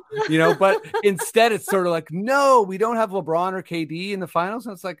possible, but instead it's sort of like, no, we don't have LeBron or KD in the finals.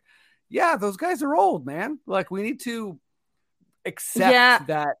 And it's like, yeah, those guys are old, man. Like, we need to accept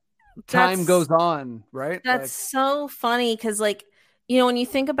that time goes on, right? That's so funny. Cause like, when you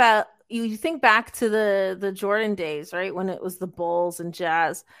think back to the Jordan days, right? When it was the Bulls and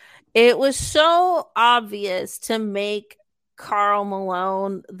Jazz, it was so obvious to make Karl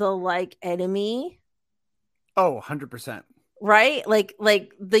Malone the enemy. Oh, 100%. Right? Like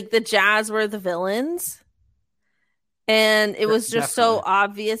the Jazz were the villains. And it was just so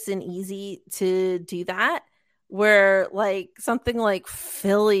obvious and easy to do that. Where something like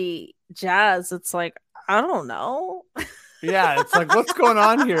Philly Jazz, it's like, I don't know. Yeah, it's like, what's going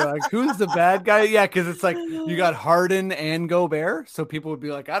on here? Like, who's the bad guy? Yeah, because it's like you got Harden and Gobert, so people would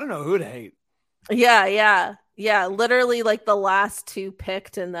be like, I don't know who to hate. Yeah. Literally, like the last two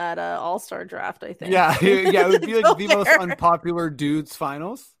picked in that All-Star draft, I think. Yeah, yeah, it would be like the Go most there. unpopular dudes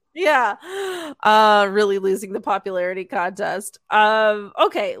finals. Yeah. Really losing the popularity contest.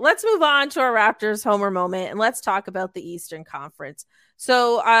 Okay, let's move on to our Raptors homer moment and let's talk about the Eastern Conference.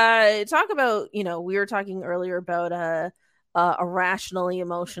 So, talk about, we were talking earlier about irrationally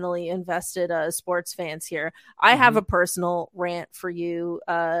emotionally invested sports fans here. I have a personal rant for you,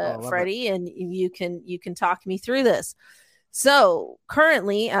 Oh, I love it. Freddie, and you can talk me through this. So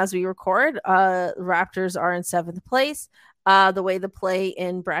currently, as we record, Raptors are in seventh place. The way the play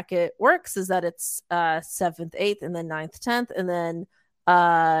in bracket works is that it's seventh, eighth, and then ninth, 10th, and then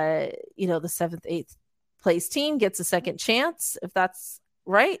the seventh, eighth place team gets a second chance, if that's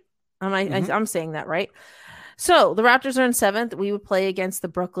right. I'm saying that right. So the Raptors are in seventh. We would play against the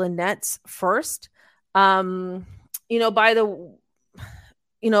Brooklyn Nets first. Um, you know, by the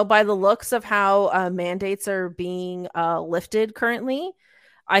by the looks of how mandates are being lifted currently,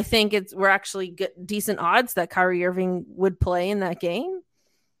 I think we're actually decent odds that Kyrie Irving would play in that game.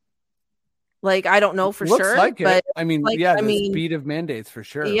 Like, I don't know for Looks sure, like but it. I mean, the speed of mandates for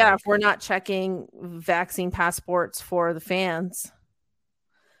sure. Yeah, if we're not checking vaccine passports for the fans,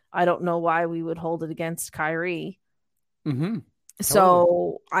 I don't know why we would hold it against Kyrie.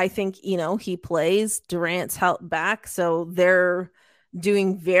 So I think, he plays. Durant's helped back, so they're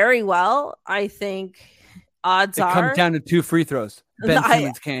doing very well. I think odds it comes down to 2 free throws. Ben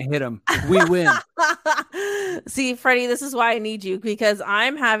Simmons can't hit them. We win. See, Freddie, this is why I need you, because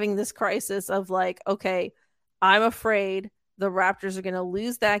I'm having this crisis of like, okay, I'm afraid the Raptors are going to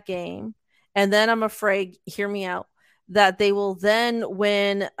lose that game. And then I'm afraid, hear me out, that they will then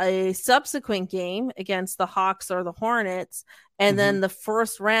win a subsequent game against the Hawks or the Hornets. And then the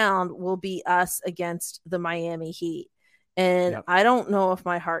first round will be us against the Miami Heat. And I don't know if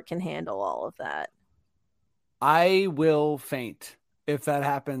my heart can handle all of that. I will faint if that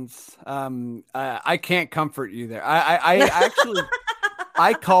happens. I can't comfort you there. I actually,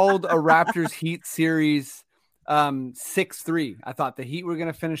 I called a Raptors Heat series 6-3. I thought the Heat were going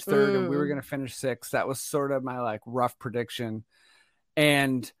to finish third and we were going to finish sixth. That was sort of my like rough prediction.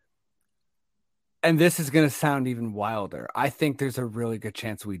 And this is going to sound even wilder. I think there's a really good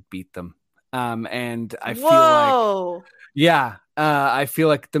chance we'd beat them. And I feel like, I feel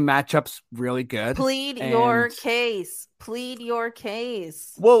like the matchup's really good. Plead your case.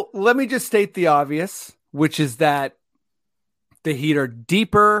 Well, let me just state the obvious, which is that the Heat are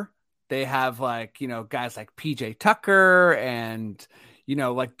deeper. They have guys like PJ Tucker and,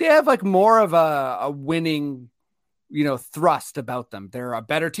 they have like more of a winning, thrust about them. They're a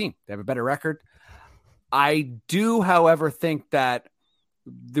better team. They have a better record. I do, however, think that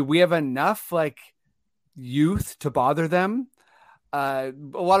we have enough like youth to bother them. A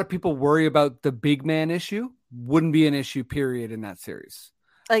lot of people worry about the big man issue. Wouldn't be an issue, period, in that series.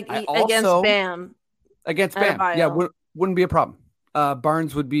 Against Bam. Against Bam. Yeah, wouldn't be a problem.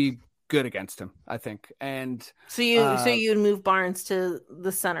 Barnes would be good against him, I think. And so you'd move Barnes to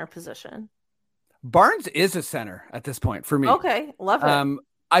the center position. Barnes is a center at this point for me. Okay, love it.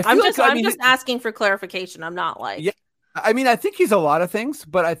 I'm just asking for clarification. I'm not like. Yeah, I mean, I think he's a lot of things,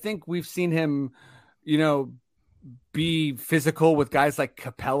 but I think we've seen him, be physical with guys like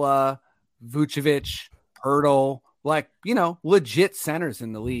Capella, Vucevic, Hurdle, like, legit centers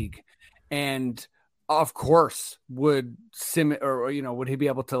in the league. And of course, would he be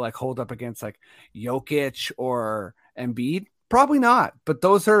able to like hold up against like Jokic or Embiid? Probably not. But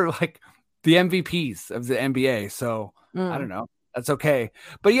those are like the MVPs of the NBA. So I don't know. That's okay.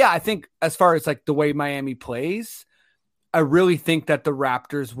 But yeah, I think as far as like the way Miami plays, I really think that the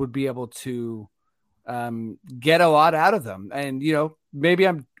Raptors would be able to get a lot out of them. And, maybe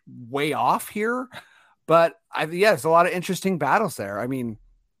I'm way off here, but there's a lot of interesting battles there. I mean,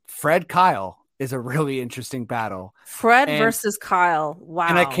 Fred Kyle is a really interesting battle. Fred versus Kyle. Wow.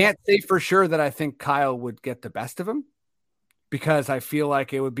 And I can't say for sure that I think Kyle would get the best of him because I feel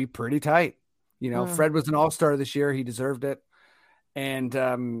like it would be pretty tight. Fred was an all-star this year. He deserved it. And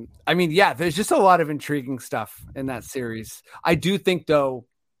there's just a lot of intriguing stuff in that series. I do think, though,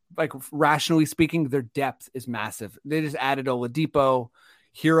 like rationally speaking, their depth is massive. They just added Oladipo,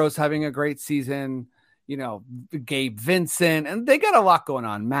 Hero's having a great season, Gabe Vincent, and they got a lot going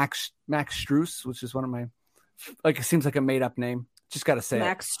on. Max Strus, which is one of my, it seems like a made up name. Just got to say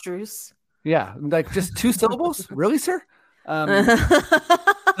Max Strus. Yeah. Like just 2 syllables. Really, sir? You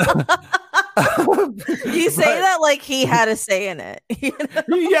say that like he had a say in it.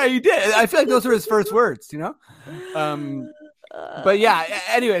 Yeah, you did. I feel like those were his first words, but yeah,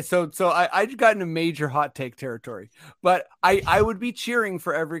 anyway, so I got into major hot take territory, but I would be cheering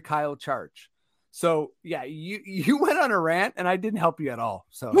for every Kyle charge. So yeah, you went on a rant and I didn't help you at all.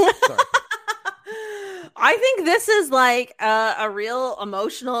 So sorry. I think this is like a real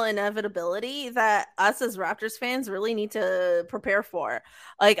emotional inevitability that us as Raptors fans really need to prepare for.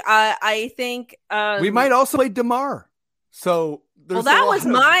 Like I think we might also play DeMar. So well, that was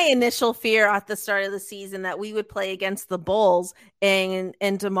my initial fear at the start of the season, that we would play against the Bulls and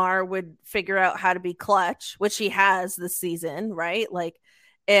DeMar would figure out how to be clutch, which he has this season, right? Like,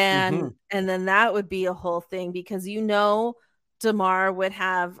 and then that would be a whole thing, because DeMar would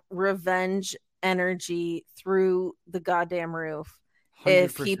have revenge energy through the goddamn roof 100%.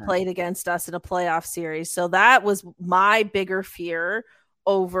 If he played against us in a playoff series. So that was my bigger fear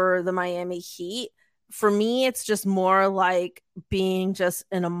over the Miami Heat. For me, it's just more like being just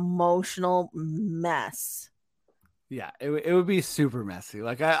an emotional mess. Yeah, it would be super messy.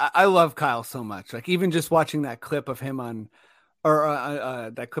 Like I love Kyle so much. Like even just watching that clip of him on,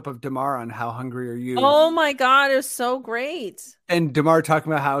 or that clip of DeMar on How Hungry Are You? Oh my God, it was so great. And DeMar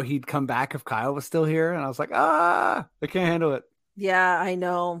talking about how he'd come back if Kyle was still here. And I was like, I can't handle it. Yeah, I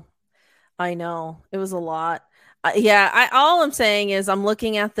know. It was a lot. All I'm saying is I'm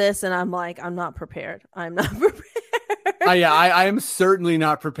looking at this and I'm like, I'm not prepared. I am certainly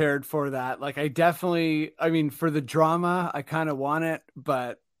not prepared for that. Like for the drama, I kind of want it,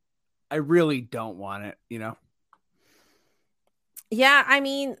 but I really don't want it, Yeah, I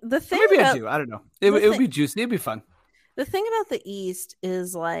mean, the thing I do. I don't know. It would be juicy. It'd be fun. The thing about the East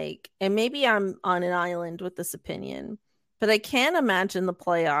is like, and maybe I'm on an island with this opinion, but I can't imagine the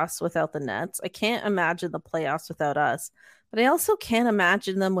playoffs without the Nets. I can't imagine the playoffs without us, but I also can't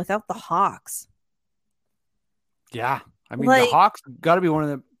imagine them without the Hawks. Yeah. I mean, the Hawks got to be one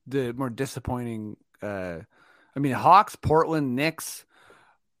of the more disappointing. Hawks, Portland, Knicks,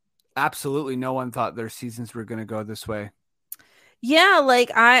 absolutely no one thought their seasons were going to go this way. Yeah,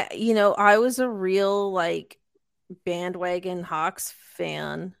 like I was a real like bandwagon Hawks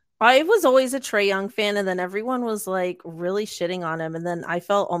fan. I was always a Trae Young fan, and then everyone was like really shitting on him, and then I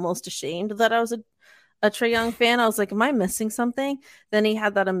felt almost ashamed that I was a Trae Young fan. I was like, am I missing something? Then he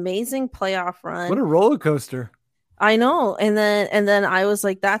had that amazing playoff run. What a roller coaster. I know. And then I was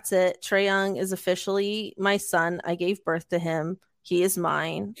like, that's it. Trae Young is officially my son. I gave birth to him. He is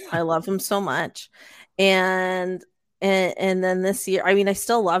mine. I love him so much. And then this year, I mean, I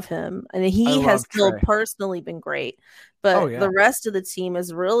still love him, and he has still personally been great, but the rest of the team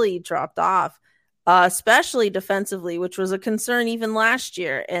has really dropped off, especially defensively, which was a concern even last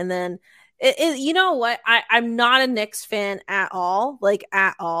year. And then you know what? I'm not a Knicks fan at all,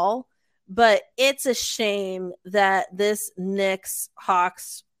 but it's a shame that this Knicks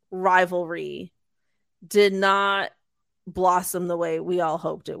Hawks rivalry did not blossom the way we all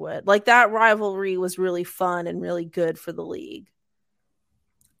hoped it would. Like, that rivalry was really fun and really good for the league.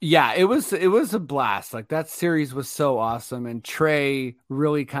 Yeah, it was a blast. Like, that series was so awesome, and Trae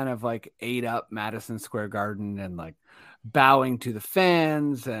really kind of like ate up Madison Square Garden and like bowing to the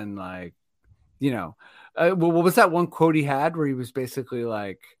fans, and like, what was that one quote he had where he was basically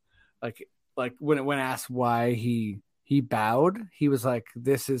like when asked why he bowed, he was like,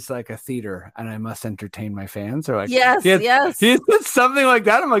 "This is like a theater, and I must entertain my fans." Or like, yes. He said something like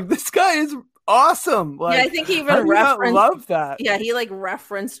that. I'm like, this guy is awesome. Like, yeah, I think he even referenced. Love that. Yeah, he like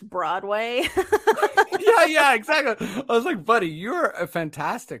referenced Broadway. yeah, exactly. I was like, buddy, you're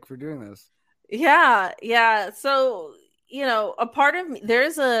fantastic for doing this. Yeah. So a part of me,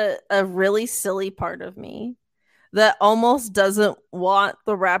 there's a really silly part of me that almost doesn't want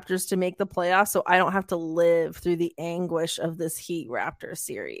the Raptors to make the playoffs, so I don't have to live through the anguish of this Heat Raptors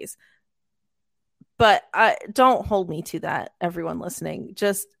series. But don't hold me to that, everyone listening.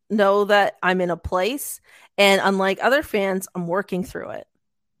 Just know that I'm in a place, and unlike other fans, I'm working through it.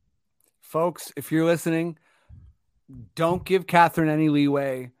 Folks, if you're listening, don't give Catherine any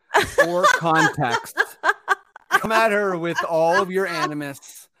leeway or context. Come at her with all of your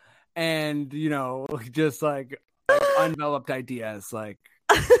animus and, just like undeveloped ideas. Like,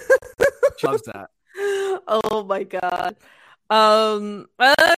 she loves that. Oh my God.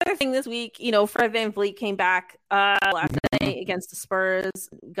 Another thing this week, Fred VanVleet came back last night against the Spurs.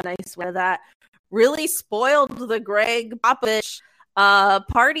 Got a nice win of that. Really spoiled the Greg Popovich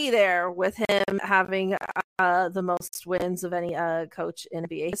party there, with him having the most wins of any coach in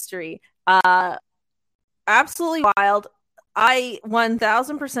NBA history. Absolutely wild. I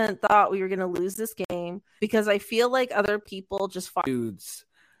 1000% thought we were going to lose this game because I feel like other people just dudes.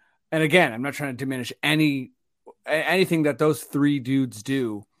 And again, I'm not trying to diminish anything that those three dudes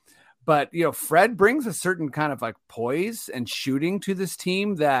do, but Fred brings a certain kind of like poise and shooting to this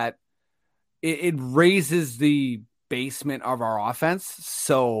team that it raises the basement of our offense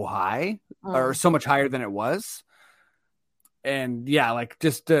so high, or so much higher than it was. And yeah, like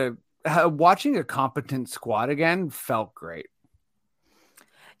just watching a competent squad again felt great.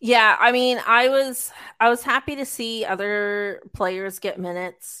 Yeah, I mean, I was happy to see other players get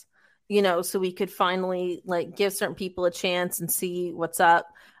minutes, so we could finally like give certain people a chance and see what's up.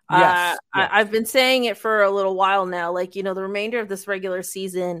 Yes, yes. I've been saying it for a little while now. Like, the remainder of this regular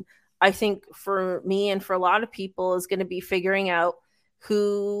season, I think for me and for a lot of people is going to be figuring out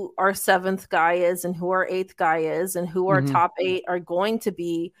who our seventh guy is and who our eighth guy is and who our top eight are going to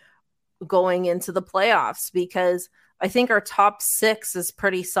be going into the playoffs, because I think our top six is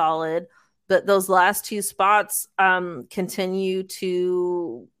pretty solid, but those last two spots continue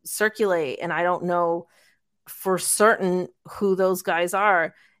to circulate, and I don't know for certain who those guys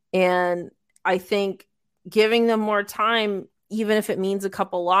are. And I think giving them more time, even if it means a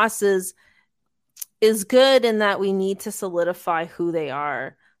couple losses, is good in that we need to solidify who they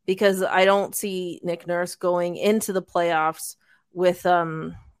are, because I don't see Nick Nurse going into the playoffs with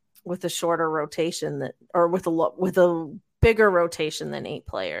a shorter rotation or with a bigger rotation than 8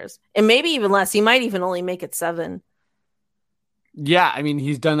 players, and maybe even less. He might even only make it 7. Yeah, I mean,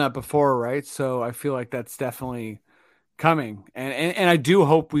 he's done that before, right? So I feel like that's definitely coming, and I do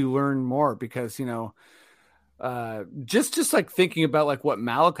hope we learn more, because just like thinking about like what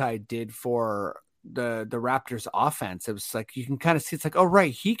Malachi did for the Raptors offense, it was like you can kind of see it's like, oh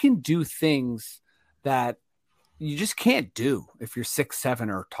right, he can do things that you just can't do if you're 6'7"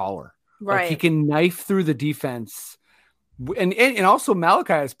 or taller. Right. Like he can knife through the defense, and also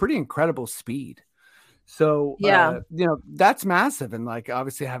Malachi has pretty incredible speed. So yeah, that's massive, and like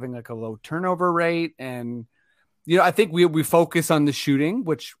obviously having like a low turnover rate, and I think we focus on the shooting,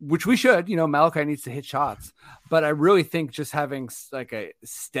 which we should. Malachi needs to hit shots, but I really think just having like a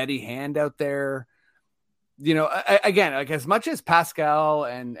steady hand out there, again, like as much as Pascal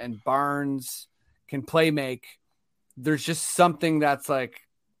and Barnes can play make, there's just something that's like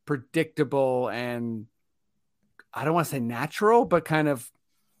predictable and I don't want to say natural, but kind of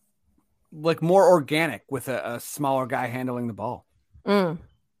like more organic with a smaller guy handling the ball.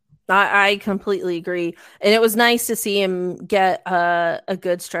 I completely agree. And it was nice to see him get a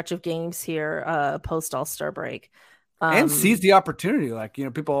good stretch of games here post-All-Star break. And seize the opportunity. Like,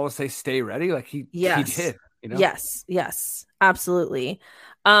 people always say stay ready. Like he did. Yes, absolutely.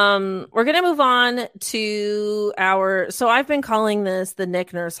 We're gonna move on to so I've been calling this the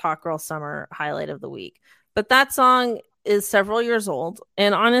Nick Nurse Hot Girl Summer highlight of the week, but that song is several years old,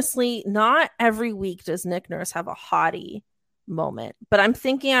 and honestly, not every week does Nick Nurse have a hottie moment, but I'm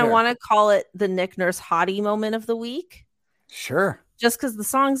thinking I want to call it the Nick Nurse hottie moment of the week. Sure. Just because the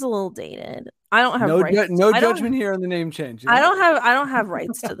song's a little dated. I don't have no judgment here on the name change. I don't have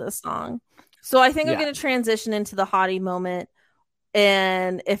rights to this song. So I think I'm going to transition into the hottie moment.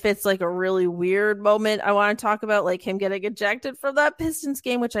 And if it's like a really weird moment, I want to talk about like him getting ejected from that Pistons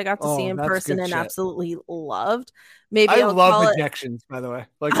game, which I got to see in person and absolutely loved. Maybe I love ejections, by the way.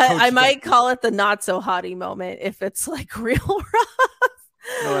 Like I might call it the not so hottie moment if it's like real rough.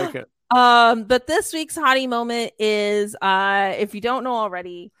 I like it. But this week's hottie moment is, if you don't know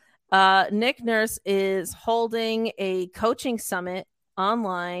already, Nick Nurse is holding a coaching summit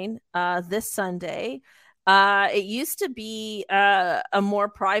online this Sunday. It used to be a more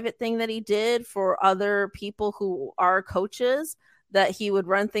private thing that he did for other people who are coaches that he would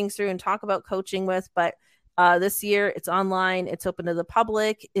run things through and talk about coaching with. But this year it's online, it's open to the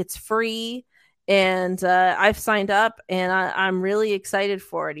public, it's free. And I've signed up, and I'm really excited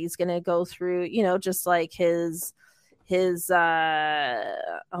for it. He's going to go through, just like his why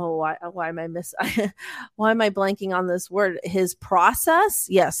am I why am I blanking on this word? His process.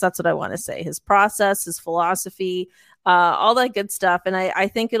 Yes, that's what I want to say. His process, his philosophy, all that good stuff. And I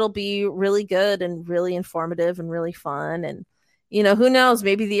think it'll be really good and really informative and really fun. And who knows?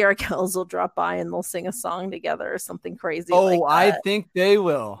 Maybe the Arkells will drop by and they'll sing a song together or something crazy. Oh, like I think they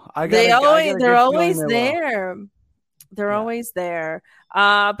will. They're always there. They're always there.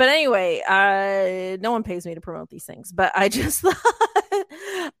 But anyway, no one pays me to promote these things, but I just thought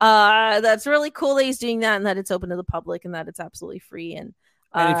that's really cool that he's doing that, and that it's open to the public, and that it's absolutely free. And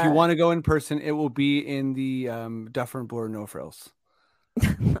if you want to go in person, it will be in the Duffer and Bloor No Frills,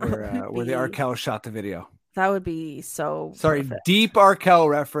 where the Arkell shot the video. That would be so perfect. Deep Arkell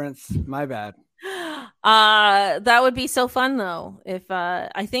reference. My bad. That would be so fun though. If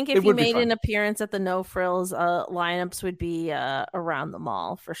I think if you made an appearance at the No Frills, lineups would be around the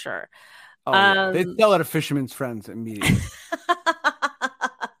mall for sure. Oh, yeah. They'd sell out of Fisherman's Friends immediately.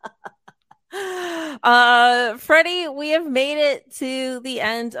 Freddie, we have made it to the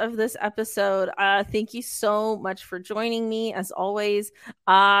end of this episode. Thank you so much for joining me as always.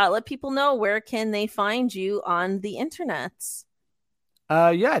 Let people know, where can they find you on the internets?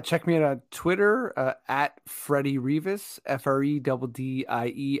 Check me out on Twitter at Freddie Rivas,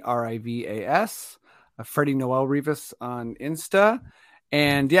 FREDDIERIVAS, Freddie Noel Rivas on Insta.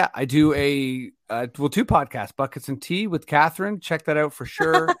 And yeah, I do two podcasts, Buckets and Tea with Catherine. Check that out for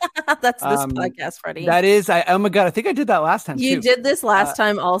sure. That's this podcast, Freddie. That is, oh my God, I think I did that last time. You did this last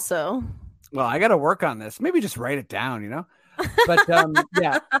time also. Well, I got to work on this. Maybe just write it down, But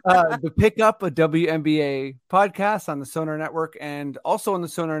the Pickup, a WNBA podcast on the Sonar Network, and also on the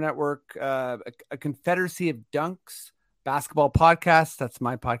Sonar Network, a Confederacy of Dunks basketball podcast. That's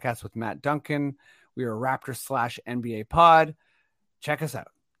my podcast with Matt Duncan. We are a Raptors/NBA pod. Check us out.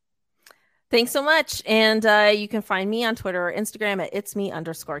 Thanks so much. And you can find me on Twitter or Instagram at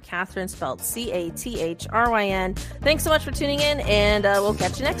itsme_Catherine, spelled CATHRYN. Thanks so much for tuning in, and we'll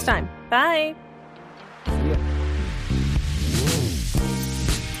catch you next time. Bye.